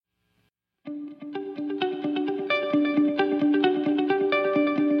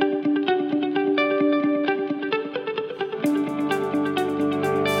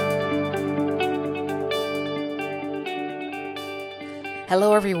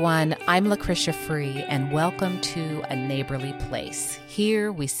Hello, everyone. I'm Lucretia Free, and welcome to A Neighborly Place.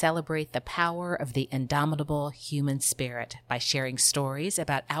 Here, we celebrate the power of the indomitable human spirit by sharing stories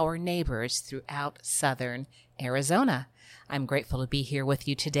about our neighbors throughout southern Arizona. I'm grateful to be here with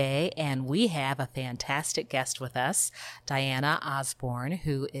you today, and we have a fantastic guest with us, Diana Osborne,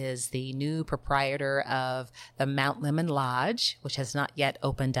 who is the new proprietor of the Mount Lemmon Lodge, which has not yet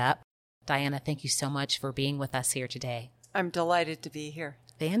opened up. Diana, thank you so much for being with us here today. I'm delighted to be here.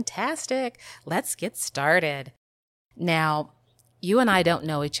 Fantastic. Let's get started. Now, you and I don't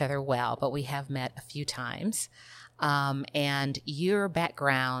know each other well, but we have met a few times. And your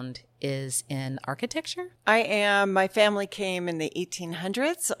background is in architecture? I am. My family came in the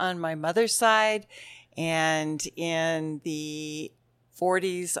 1800s on my mother's side and in the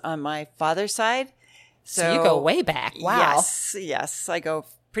 40s on my father's side. So you go way back. Wow. Yes. I go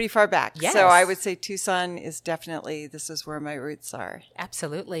pretty far back. Yes. So I would say Tucson is definitely, this is where my roots are.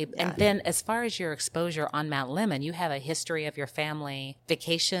 Absolutely. Yeah. And then as far as your exposure on Mount Lemmon, you have a history of your family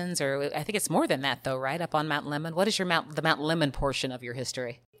vacations, or I think it's more than that though, right? Up on Mount Lemmon. What is the Mount Lemmon portion of your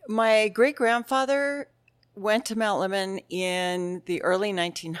history? My great-grandfather went to Mount Lemmon in the early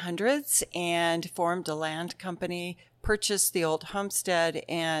 1900s and formed a land company, purchased the old homestead,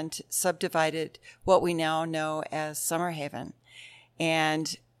 and subdivided what we now know as Summer Haven.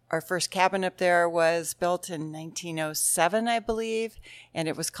 And our first cabin up there was built in 1907, I believe, and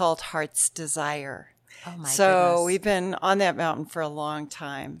it was called Heart's Desire. Oh, my So goodness. we've been on that mountain for a long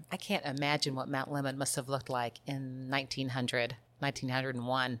time. I can't imagine what Mount Lemmon must have looked like in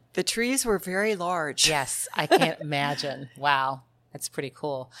 1901. The trees were very large. Yes, I can't imagine. Wow, that's pretty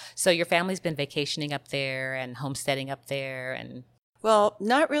cool. So your family's been vacationing up there and homesteading up there and... Well,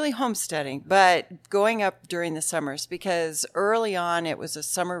 not really homesteading, but going up during the summers, because early on it was a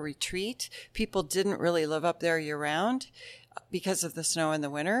summer retreat. People didn't really live up there year round because of the snow in the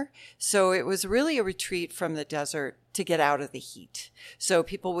winter. So it was really a retreat from the desert to get out of the heat. So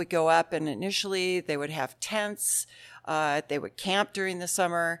people would go up and initially they would have tents. They would camp during the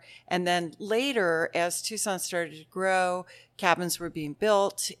summer. And then later, as Tucson started to grow, cabins were being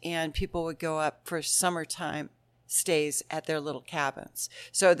built and people would go up for summertime stays at their little cabins.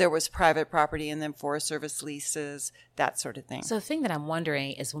 So there was private property and then Forest Service leases, that sort of thing. So the thing that I'm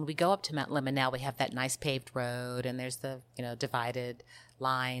wondering is when we go up to Mount Lemmon now, we have that nice paved road and there's the, divided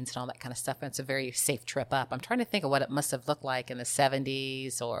lines and all that kind of stuff. And it's a very safe trip up. I'm trying to think of what it must have looked like in the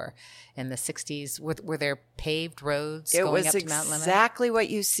 70s or in the 60s. Were there paved roads going up to Mount Lemmon? Exactly what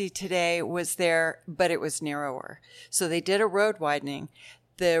you see today was there, but it was narrower. So they did a road widening.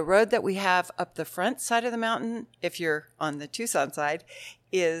 The road that we have up the front side of the mountain, if you're on the Tucson side,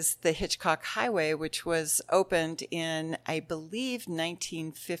 is the Hitchcock Highway, which was opened in, I believe,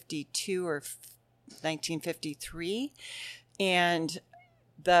 1952 or 1953. And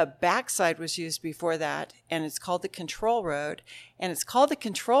the backside was used before that, and it's called the Control Road. And it's called the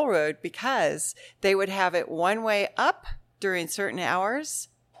Control Road because they would have it one way up during certain hours,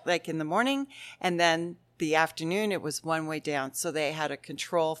 like in the morning, and then the afternoon, it was one way down. So they had a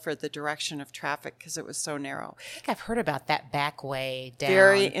control for the direction of traffic because it was so narrow. I think I've heard about that back way down.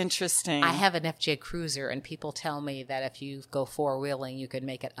 Very interesting. I have an FJ Cruiser, and people tell me that if you go four-wheeling, you could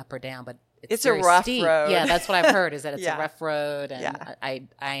make it up or down, but it's a rough steep. road. Yeah, that's what I've heard, is that it's Yeah. a rough road, and Yeah. I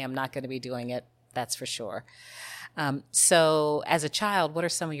am not going to be doing it, that's for sure. So as a child, what are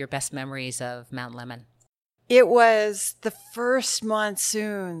some of your best memories of Mount Lemmon? It was the first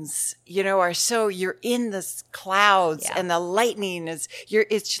monsoons, are so you're in the clouds and the lightning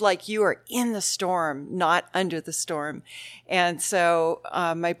it's like you are in the storm, not under the storm. And so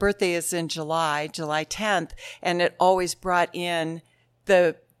my birthday is in July 10th, and it always brought in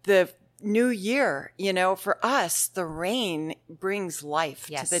the new year. For us, the rain brings life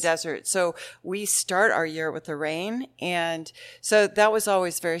to the desert. So we start our year with the rain. And so that was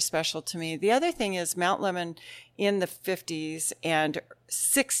always very special to me. The other thing is Mount Lemmon in the 50s and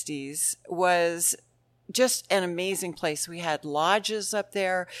 60s was just an amazing place. We had lodges up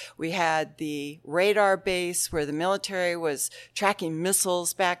there. We had the radar base where the military was tracking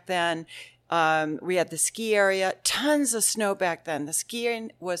missiles back then. We had the ski area, tons of snow back then. The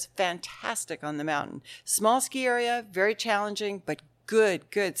skiing was fantastic on the mountain. Small ski area, very challenging, but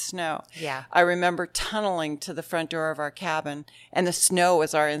good snow. Yeah. I remember tunneling to the front door of our cabin, and the snow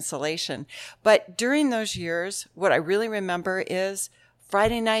was our insulation. But during those years, what I really remember is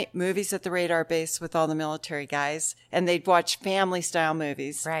Friday night movies at the radar base with all the military guys, and they'd watch family-style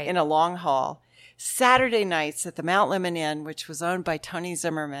movies in a long hall. Saturday nights at the Mount Lemmon Inn, which was owned by Tony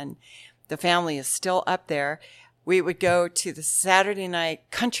Zimmerman. The family is still up there. We would go to the Saturday night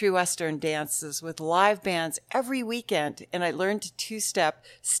country western dances with live bands every weekend. And I learned to two-step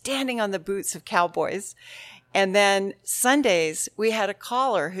standing on the boots of cowboys. And then Sundays, we had a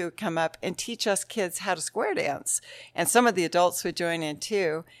caller who would come up and teach us kids how to square dance. And some of the adults would join in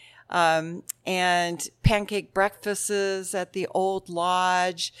too. And pancake breakfasts at the old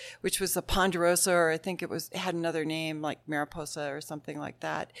lodge, which was the Ponderosa, or I think it had another name like Mariposa or something like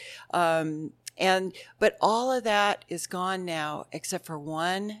that. But all of that is gone now, except for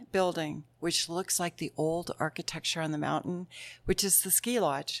one building, which looks like the old architecture on the mountain, which is the ski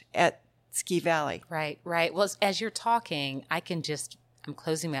lodge at Ski Valley. Right. Well, as you're talking, I'm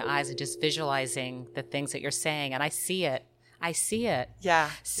closing my eyes and just visualizing the things that you're saying, and I see it.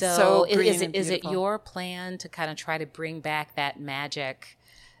 Yeah. So green is it your plan to kind of try to bring back that magic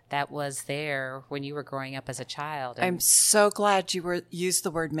that was there when you were growing up as a child? I'm so glad you used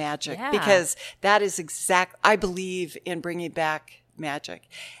the word magic, because that is I believe in bringing back magic.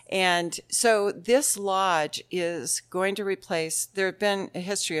 And so this lodge is going to replace, there have been a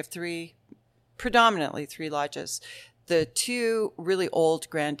history of predominantly three lodges. The two really old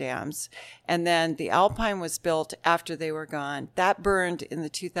Grand Dams, and then the Alpine was built after they were gone. That burned in the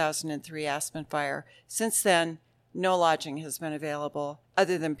 2003 Aspen fire. Since then, no lodging has been available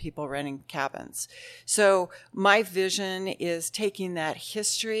other than people renting cabins. So my vision is taking that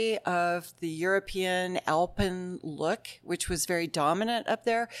history of the European Alpine look, which was very dominant up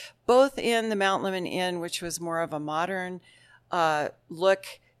there, both in the Mount Lemmon Inn, which was more of a modern look,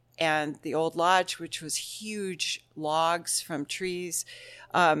 and the old lodge, which was huge logs from trees,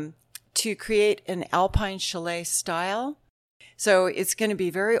 to create an alpine chalet style. So it's going to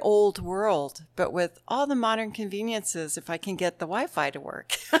be very old world, but with all the modern conveniences, if I can get the Wi-Fi to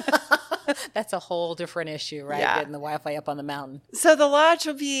work. That's a whole different issue, right? Yeah. Getting the Wi-Fi up on the mountain. So the lodge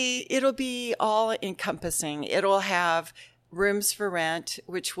it'll be all encompassing. It'll have rooms for rent,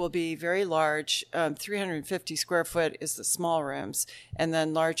 which will be very large. 350 square foot is the small rooms, and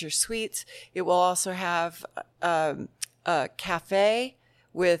then larger suites. It will also have a cafe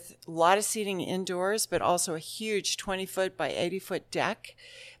with a lot of seating indoors, but also a huge 20-foot by 80-foot deck,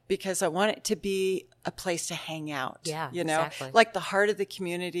 because I want it to be a place to hang out. Yeah, exactly. Like the heart of the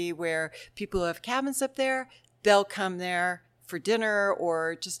community, where people who have cabins up there, they'll come there for dinner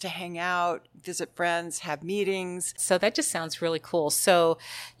or just to hang out, visit friends, have meetings. So that just sounds really cool. So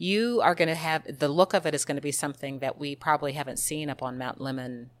you are going to have, the look of it is going to be something that we probably haven't seen up on Mount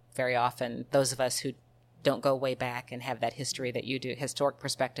Lemmon very often, those of us who don't go way back and have that history that you do, historic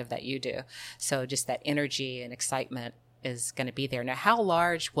perspective that you do. So just that energy and excitement is going to be there. Now, how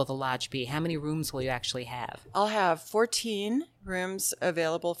large will the lodge be? How many rooms will you actually have? I'll have 14 rooms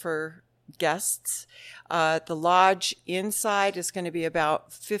available for guests. The lodge inside is going to be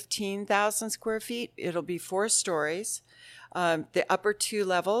about 15,000 square feet. It'll be 4 stories. The upper 2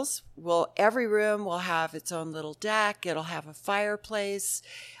 levels every room will have its own little deck. It'll have a fireplace.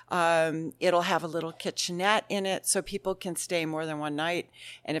 It'll have a little kitchenette in it so people can stay more than one night.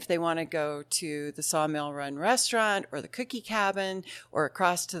 And if they want to go to the Sawmill Run restaurant or the cookie cabin or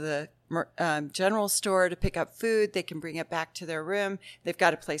across to the general store to pick up food, they can bring it back to their room. They've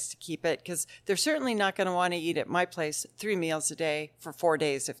got a place to keep it, because they're certainly not going to want to eat at my place 3 meals a day for 4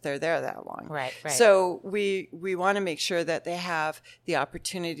 days if they're there that long. Right. So we want to make sure that they have the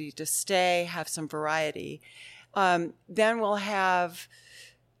opportunity to stay, have some variety. Then we'll have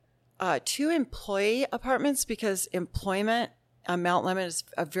 2 employee apartments, because employment on Mount Lemmon is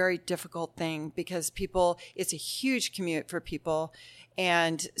a very difficult thing, because it's a huge commute for people.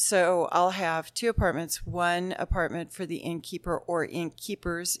 And so I'll have 2 apartments, 1 apartment for the innkeeper or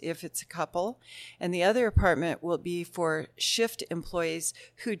innkeepers if it's a couple. And the other apartment will be for shift employees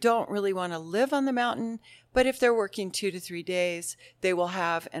who don't really want to live on the mountain, but if they're working 2 to 3 days, they will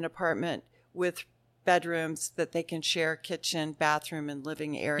have an apartment with bedrooms that they can share kitchen, bathroom, and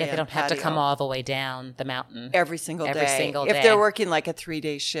living area. Yeah, they don't have to come all the way down the mountain. Every single day. If they're working like a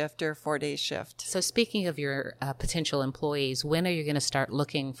 3-day shift or a 4-day shift. So speaking of your potential employees, when are you going to start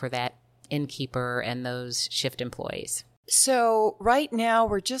looking for that innkeeper and those shift employees? So right now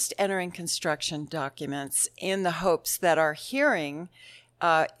we're just entering construction documents in the hopes that our hearing,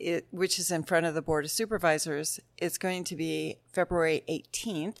 which is in front of the Board of Supervisors, is going to be February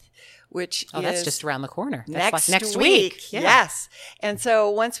 18th, which is that's just around the corner. That's next week. Yeah. Yes. And so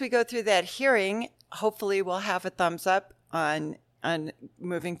once we go through that hearing, hopefully we'll have a thumbs up on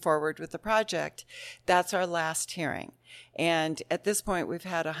moving forward with the project. That's our last hearing. And at this point, we've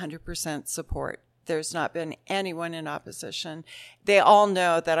had 100% support. There's not been anyone in opposition. They all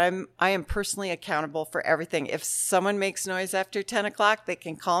know that I am personally accountable for everything. If someone makes noise after 10 o'clock, they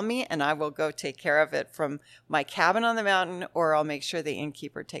can call me and I will go take care of it from my cabin on the mountain, or I'll make sure the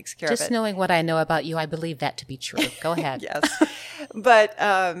innkeeper takes care of it. Just knowing what I know about you, I believe that to be true. Go ahead. Yes. But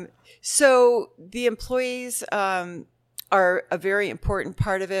so the employees are a very important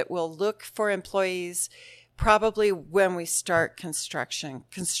part of it. We'll look for employees probably when we start construction.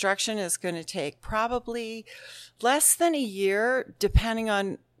 Construction is going to take probably less than a year, depending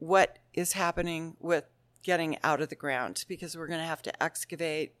on what is happening with getting out of the ground, because we're going to have to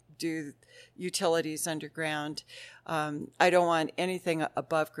excavate, do utilities underground. I don't want anything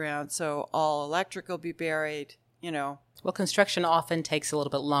above ground, so all electric will be buried, Well, construction often takes a little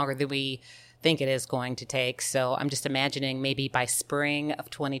bit longer than we think it is going to take. So I'm just imagining maybe by spring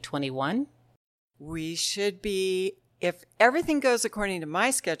of 2021. We should be, if everything goes according to my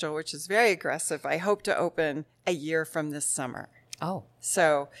schedule, which is very aggressive, I hope to open a year from this summer. Oh.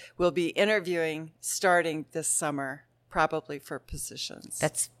 So we'll be interviewing starting this summer, probably for positions.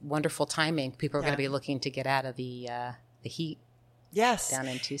 That's wonderful timing. People are going to be looking to get out of the heat. Yes. Down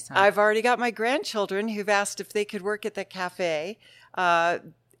in Tucson. I've already got my grandchildren who've asked if they could work at the cafe,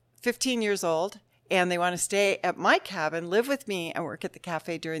 15 years old, and they want to stay at my cabin, live with me, and work at the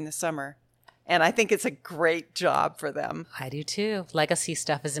cafe during the summer. And I think it's a great job for them. I do too. Legacy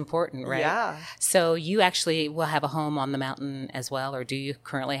stuff is important, right? Yeah. So you actually will have a home on the mountain as well, or do you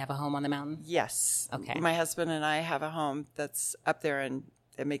currently have a home on the mountain? Yes. Okay. My husband and I have a home that's up there, and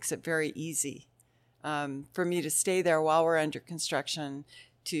it makes it very easy for me to stay there while we're under construction,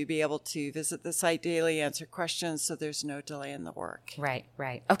 to be able to visit the site daily, answer questions, so there's no delay in the work. Right,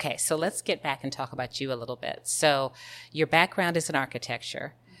 right. Okay, so let's get back and talk about you a little bit. So your background is in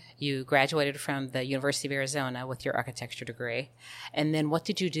architecture. You graduated from the University of Arizona with your architecture degree. And then what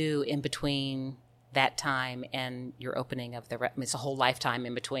did you do in between that time and your opening of it's a whole lifetime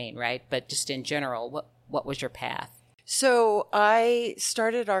in between, right? But just in general, what was your path? So I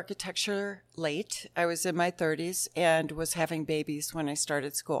started architecture late. I was in my 30s and was having babies when I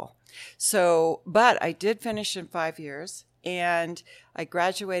started school. But I did finish in 5 years. And I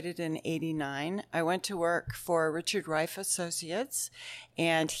graduated in 89. I went to work for Richard Reif Associates,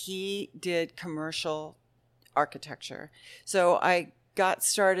 and he did commercial architecture. So I got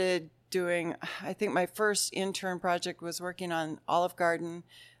started doing, I think my first intern project was working on Olive Garden.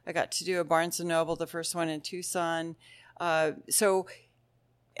 I got to do a Barnes & Noble, the first one in Tucson. And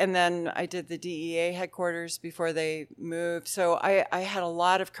then I did the DEA headquarters before they moved. So I had a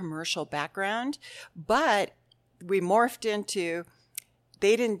lot of commercial background, but we morphed into,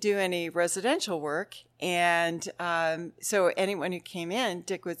 they didn't do any residential work. And so anyone who came in,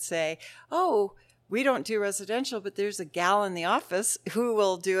 Dick would say, oh, we don't do residential, but there's a gal in the office who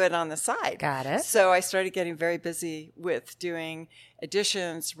will do it on the side. Got it. So I started getting very busy with doing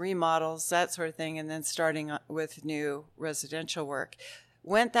additions, remodels, that sort of thing, and then starting with new residential work.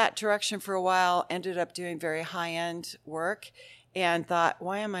 Went that direction for a while, ended up doing very high-end work, and thought,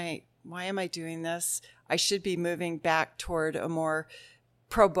 why am I doing this? I should be moving back toward a more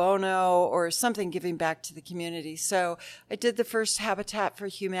pro bono or something, giving back to the community. So I did the first Habitat for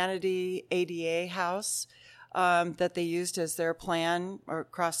Humanity ADA house that they used as their plan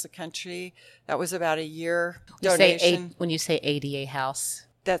across the country. That was about a year donation. When you say ADA house?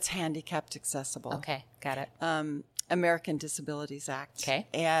 That's handicapped accessible. Okay, got it. American Disabilities Act. Okay.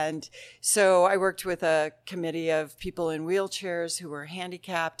 And so I worked with a committee of people in wheelchairs who were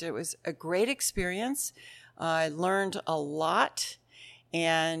handicapped. It was a great experience. I learned a lot.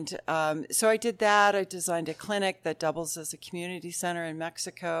 And so I did that. I designed a clinic that doubles as a community center in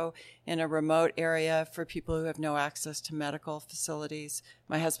Mexico in a remote area for people who have no access to medical facilities.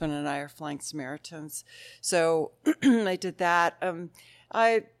 My husband and I are flying Samaritans. So I did that.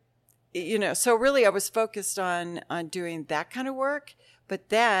 So really I was focused on doing that kind of work. But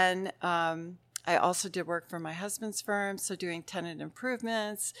then I also did work for my husband's firm, so doing tenant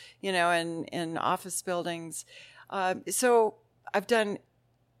improvements, in office buildings. So I've done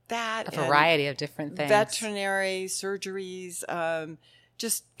that. A variety of different things. Veterinary surgeries,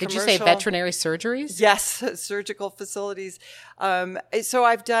 just Did commercial. you say veterinary surgeries? Yes, surgical facilities. So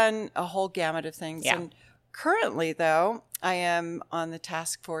I've done a whole gamut of things. Yeah. And currently, though, I am on the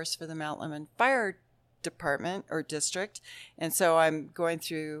task force for the Mount Lemmon Fire Department or District. And so I'm going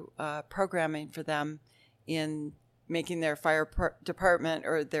through programming for them in making their fire department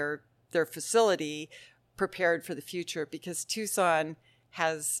or their facility prepared for the future, because Tucson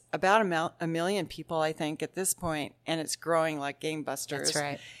has about a million people, I think, at this point, and it's growing like gangbusters. That's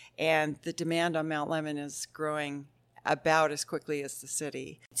right. And the demand on Mount Lemmon is growing about as quickly as the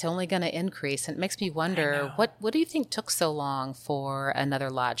city. It's only going to increase. And it makes me wonder, what do you think took so long for another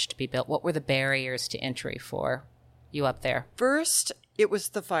lodge to be built? What were the barriers to entry for you up there? First, it was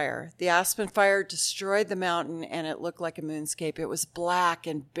the fire. The Aspen fire destroyed the mountain, and it looked like a moonscape. It was black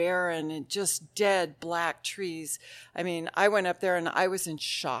and barren and just dead black trees. I mean, I went up there and I was in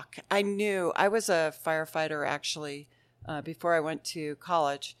shock. I knew I was a firefighter actually before I went to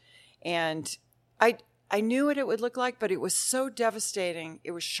college, and I knew what it would look like, but it was so devastating.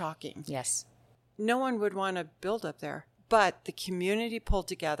 It was shocking. Yes. No one would want to build up there, but the community pulled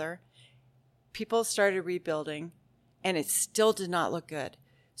together. People started rebuilding. And it still did not look good.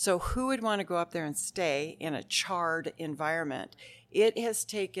 So who would want to go up there and stay in a charred environment? It has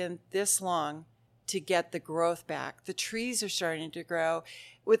taken this long to get the growth back. The trees are starting to grow.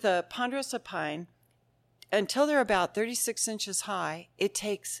 With a ponderosa pine, until they're about 36 inches high, it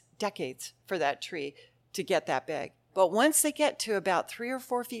takes decades for that tree to get that big. But once they get to about 3 or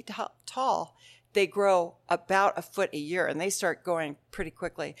 4 feet tall, they grow about a foot a year, and they start going pretty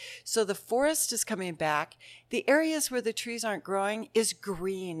quickly. So the forest is coming back. The areas where the trees aren't growing is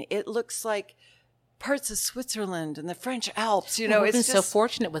green. It looks like parts of Switzerland and the French Alps. You know, we've been it's so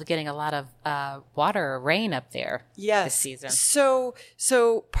fortunate with getting a lot of water, rain up there this season.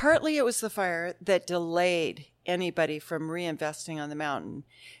 So partly it was the fire that delayed anybody from reinvesting on the mountain.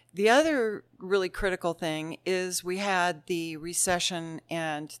 The other really critical thing is we had the recession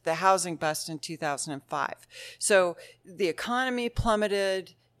and the housing bust in 2005. So the economy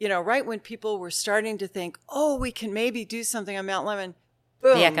plummeted, you know, right when people were starting to think, oh, we can maybe do something on Mount Lemmon.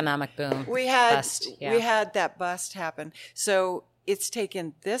 Boom. The economic boom. We had that bust happen. So it's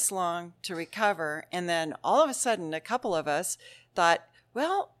taken this long to recover. And then all of a sudden, a couple of us thought,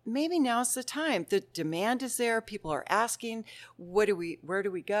 well, maybe now's the time. The demand is there. People are asking, where do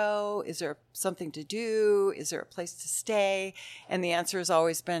we go? Is there something to do? Is there a place to stay? And the answer has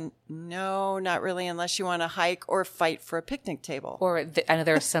always been, no, not really, unless you want to hike or fight for a picnic table. Or I know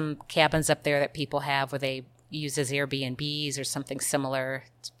there are some cabins up there that people have where they use as Airbnbs or something similar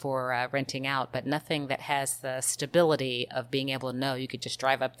for renting out, but nothing that has the stability of being able to know you could just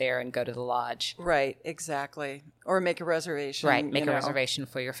drive up there and go to the lodge. Right, exactly. Or make a reservation. Right, make a reservation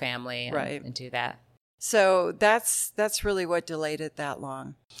for your family and do that. So that's really what delayed it that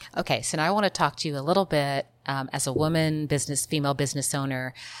long. Okay, so now I want to talk to you a little bit as a woman, female business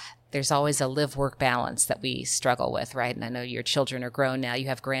owner. There's always a live-work balance that we struggle with, right? And I know your children are grown now. You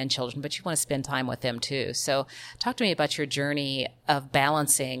have grandchildren, but you want to spend time with them too. So talk to me about your journey of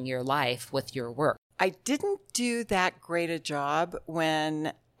balancing your life with your work. I didn't do that great a job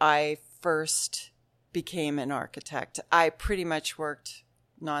when I first became an architect. I pretty much worked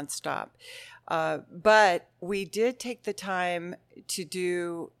nonstop. But we did take the time to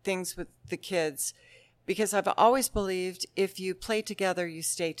do things with the kids, because I've always believed if you play together, you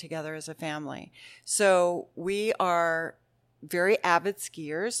stay together as a family. So we are very avid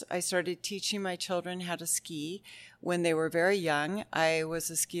skiers. I started teaching my children how to ski when they were very young. I was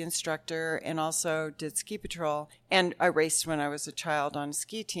a ski instructor and also did ski patrol. And I raced when I was a child on a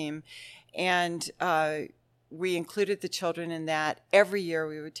ski team. And we included the children in that. Every year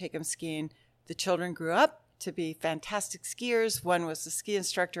we would take them skiing. The children grew up to be fantastic skiers. One was a ski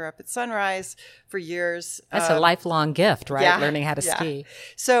instructor up at Sunrise for years. That's a lifelong gift, right? Yeah, learning how to ski.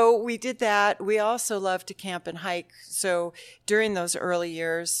 So we did that. We also loved to camp and hike. So during those early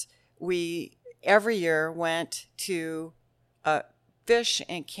years, we every year went to fish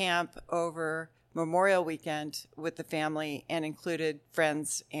and camp over Memorial Weekend with the family and included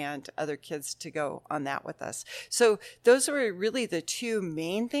friends and other kids to go on that with us. So those were really the two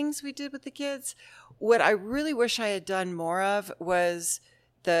main things we did with the kids. What I really wish I had done more of was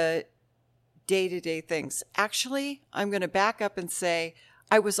the day-to-day things. Actually, I'm going to back up and say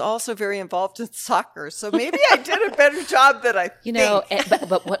I was also very involved in soccer, so maybe I did a better job than I think. You know,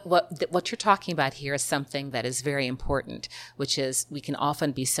 but what you're talking about here is something that is very important, which is we can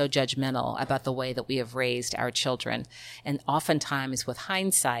often be so judgmental about the way that we have raised our children. And oftentimes with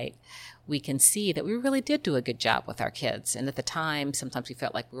hindsight, we can see that we really did do a good job with our kids. And at the time, sometimes we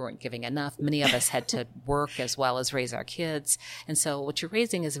felt like we weren't giving enough. Many of us had to work as well as raise our kids. And so what you're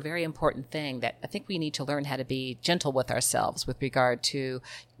raising is a very important thing that I think we need to learn how to be gentle with ourselves with regard to,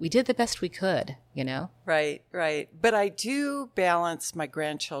 we did the best we could, you know? Right. But I do balance my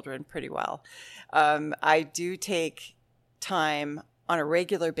grandchildren pretty well. I do take time on a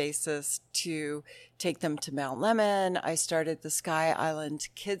regular basis to take them to Mount Lemmon. I started the Sky Island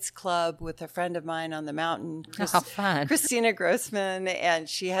Kids Club with a friend of mine on the mountain, How fun. Christina Grossman, and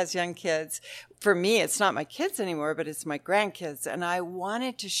she has young kids. For me, it's not my kids anymore, but it's my grandkids. And I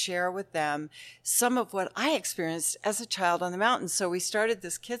wanted to share with them some of what I experienced as a child on the mountain. So we started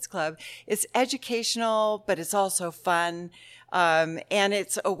this kids club. It's educational, but it's also fun. And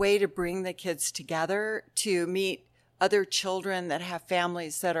it's a way to bring the kids together to meet other children that have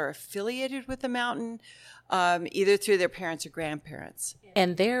families that are affiliated with the mountain, either through their parents or grandparents.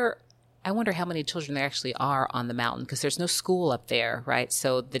 And I wonder how many children there actually are on the mountain, because there's no school up there, right?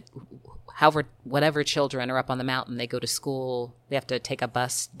 So whatever children are up on the mountain, they go to school, they have to take a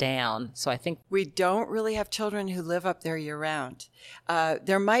bus down. So I think we don't really have children who live up there year round.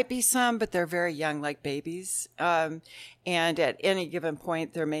 There might be some, but they're very young, like babies. And at any given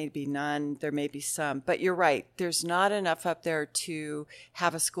point, there may be none, there may be some. But you're right, there's not enough up there to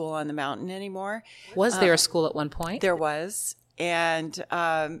have a school on the mountain anymore. Was there a school at one point? There was. And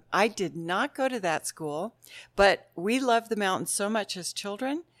I did not go to that school, but we loved the mountain so much as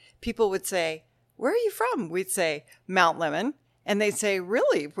children. People would say, "Where are you from?" We'd say, "Mount Lemmon." And they'd say,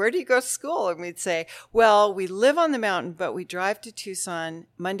 "Really? Where do you go to school?" And we'd say, "Well, we live on the mountain, but we drive to Tucson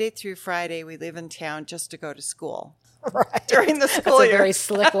Monday through Friday. We live in town just to go to school." Right. During the school That's year. a very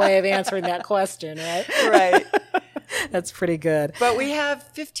slick way of answering that question, right? Right. That's pretty good. But we have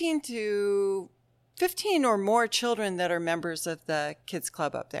 15 or more children that are members of the kids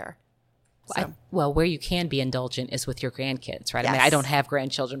club up there. So. Well, where you can be indulgent is with your grandkids, right? Yes. I mean, I don't have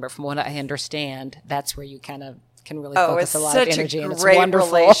grandchildren, but from what I understand, that's where you kind of can really focus a lot of energy, and it's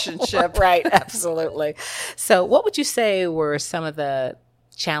wonderful. Relationship. Right, absolutely. So what would you say were some of the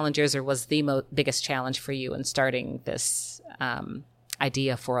challenges, or was the biggest challenge for you in starting this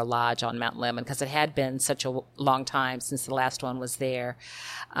idea for a lodge on Mount Lemmon? Because it had been such a long time since the last one was there.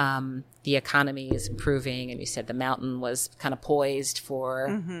 The economy is improving, and you said the mountain was kind of poised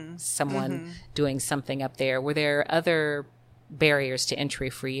for someone doing something up there. Were there other barriers to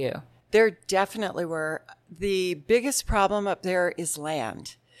entry for you? There definitely were. The biggest problem up there is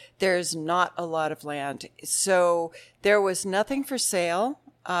land. There's not a lot of land. So there was nothing for sale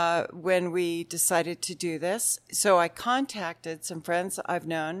when we decided to do this. So I contacted some friends I've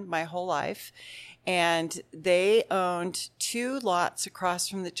known my whole life, and they owned 2 lots across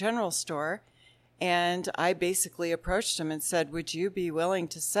from the general store. And I basically approached them and said, "Would you be willing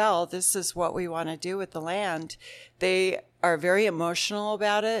to sell? This is what we want to do with the land." They are very emotional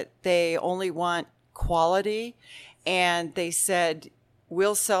about it. They only want quality. And they said,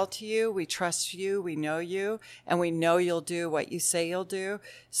 "We'll sell to you. We trust you. We know you. And we know you'll do what you say you'll do."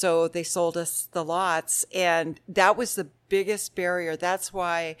 So they sold us the lots. And that was the biggest barrier. That's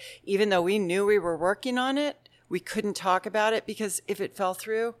why, even though we knew we were working on it, we couldn't talk about it, because if it fell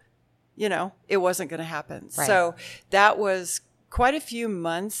through, it wasn't going to happen. Right. So that was quite a few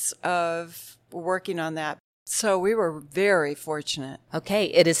months of working on that. So we were very fortunate. Okay,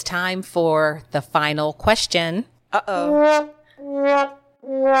 it is time for the final question. Uh-oh.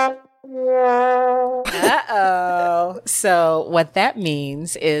 Uh-oh. So what that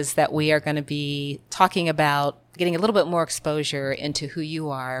means is that we are going to be talking about getting a little bit more exposure into who you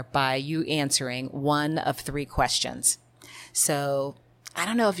are by you answering one of 3 questions. So I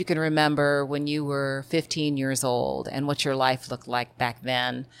don't know if you can remember when you were 15 years old and what your life looked like back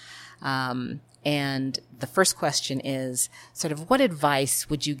then. And the first question is sort of, what advice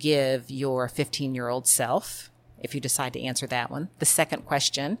would you give your 15-year-old self, if you decide to answer that one? The second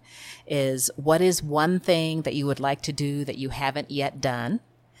question is, what is one thing that you would like to do that you haven't yet done?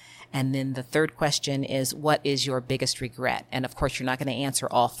 And then the third question is, what is your biggest regret? And of course, you're not going to answer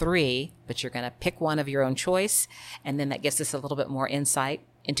all 3, but you're going to pick one of your own choice. And then that gives us a little bit more insight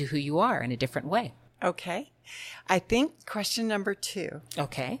into who you are in a different way. Okay. I think question number 2.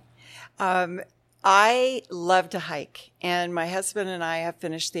 Okay. I love to hike, and my husband and I have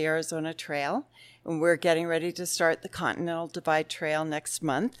finished the Arizona Trail, and we're getting ready to start the Continental Divide Trail next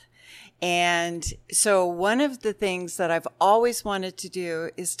month. And so one of the things that I've always wanted to do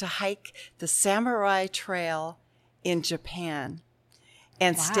is to hike the Samurai Trail in Japan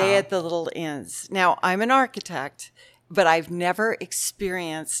and stay at the little inns. Now, I'm an architect, but I've never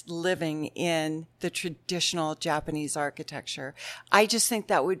experienced living in the traditional Japanese architecture. I just think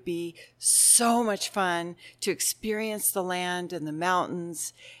that would be so much fun to experience the land and the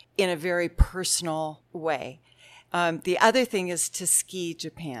mountains in a very personal way. The other thing is to ski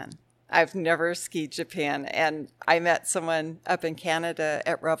Japan. I've never skied Japan. And I met someone up in Canada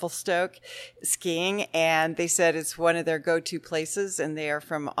at Revelstoke skiing, and they said it's one of their go-to places, and they are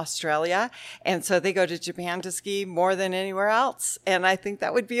from Australia. And so they go to Japan to ski more than anywhere else. And I think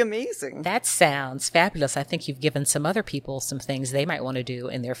that would be amazing. That sounds fabulous. I think you've given some other people some things they might want to do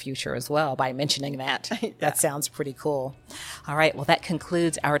in their future as well by mentioning that. Yeah. That sounds pretty cool. All right. Well, that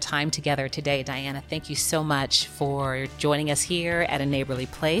concludes our time together today. Diana, thank you so much for joining us here at A Neighborly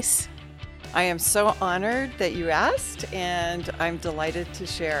Place. I am so honored that you asked, and I'm delighted to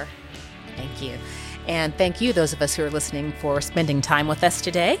share. Thank you. And thank you, those of us who are listening, for spending time with us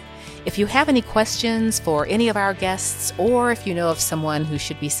today. If you have any questions for any of our guests, or if you know of someone who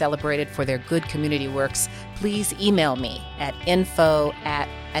should be celebrated for their good community works, please email me at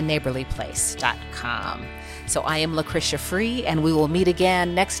info@aneighborlyplace.com. So I am Lucretia Free, and we will meet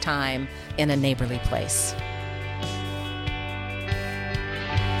again next time in A Neighborly Place.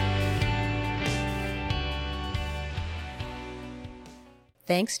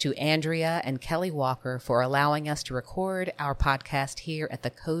 Thanks to Andrea and Kelly Walker for allowing us to record our podcast here at the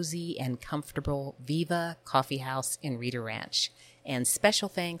cozy and comfortable Viva Coffee House in Reeder Ranch. And special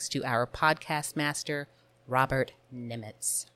thanks to our podcast master, Robert Nimitz.